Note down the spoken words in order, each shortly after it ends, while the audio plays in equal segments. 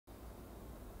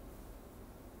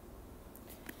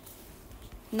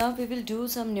Now we will do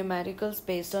some numericals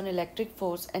based on electric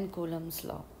force and Coulomb's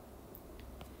law.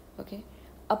 Okay,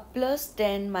 a plus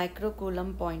 10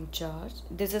 microcoulomb point charge,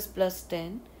 this is plus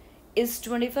 10, is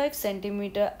 25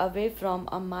 centimeter away from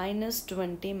a minus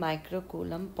 20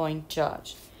 microcoulomb point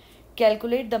charge.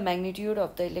 Calculate the magnitude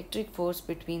of the electric force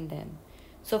between them.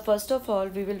 So first of all,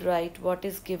 we will write what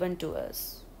is given to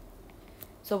us.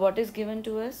 So what is given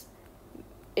to us?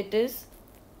 It is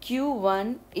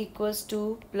Q1 equals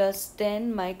to plus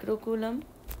 10 microcoulomb,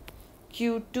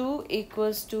 Q2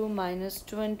 equals to minus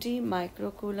 20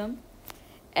 microcoulomb,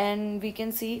 and we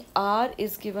can see R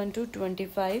is given to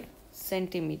 25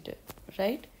 centimeter,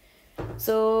 right?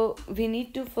 So we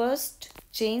need to first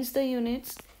change the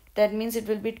units. That means it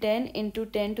will be 10 into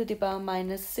 10 to the power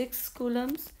minus 6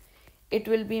 coulombs. It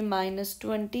will be minus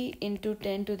 20 into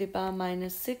 10 to the power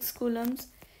minus 6 coulombs.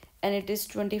 And it is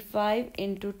 25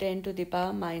 into 10 to the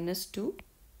power minus 2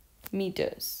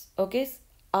 meters. Okay,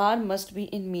 R must be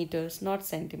in meters, not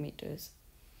centimeters.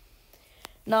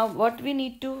 Now what we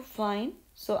need to find,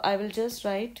 so I will just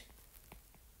write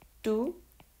to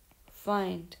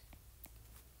find.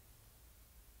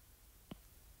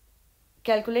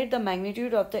 Calculate the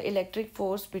magnitude of the electric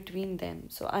force between them.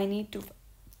 So I need to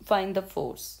find the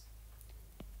force.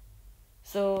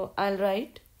 So I'll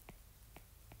write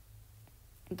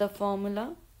the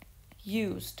formula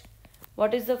used.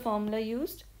 What is the formula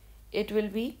used? It will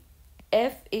be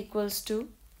F equals to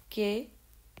K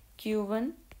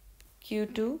Q1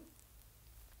 Q2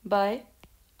 by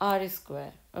R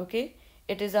square. Okay,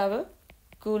 it is our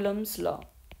Coulomb's law.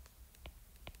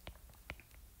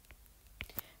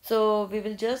 So we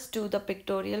will just do the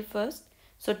pictorial first.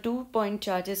 So 2 point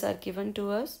charges are given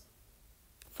to us.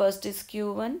 First is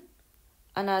Q1,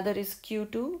 another is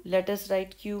Q2. Let us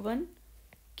write Q1,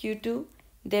 Q2.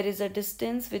 There is a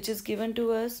distance which is given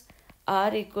to us.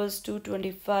 R equals to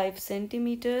 25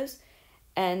 centimeters,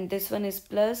 and this one is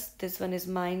plus, this one is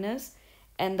minus,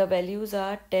 and the values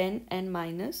are 10 and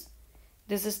minus.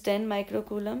 This is 10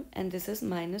 microcoulomb and this is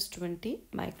minus 20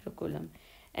 microcoulomb,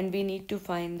 and we need to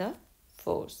find the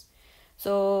force.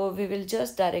 So we will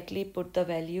just directly put the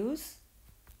values.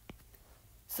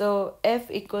 So F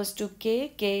equals to K.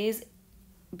 K is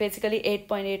basically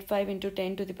 8.85 into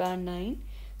 10 to the power 9.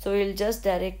 So we will just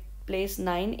place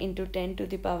 9 into 10 to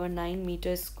the power 9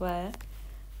 meters square.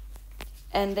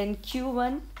 And then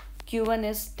Q1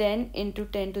 is 10 into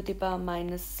 10 to the power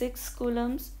minus 6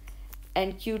 coulombs,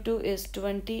 and Q2 is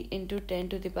 20 into 10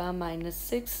 to the power minus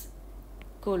 6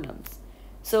 coulombs.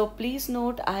 So please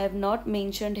note, I have not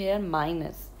mentioned here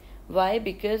minus. Why?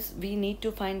 Because we need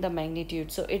to find the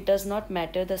magnitude. So it does not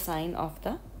matter the sign of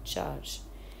the charge.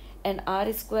 And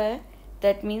R square,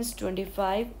 that means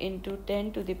 25 into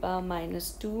 10 to the power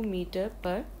minus 2 meter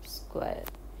per square.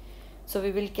 So we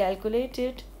will calculate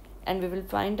it and we will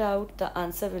find out the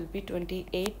answer will be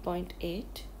 28.8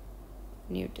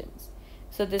 newtons.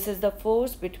 So this is the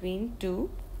force between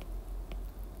two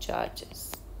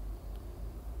charges.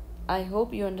 I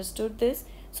hope you understood this.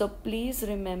 So please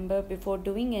remember, before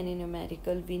doing any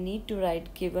numerical, we need to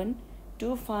write given,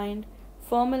 to find,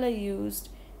 formula used.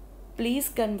 Please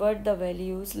convert the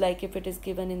values, like if it is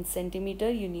given in centimeter,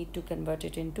 you need to convert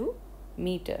it into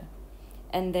meter.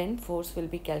 And then force will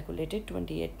be calculated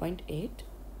 28.8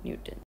 Newton.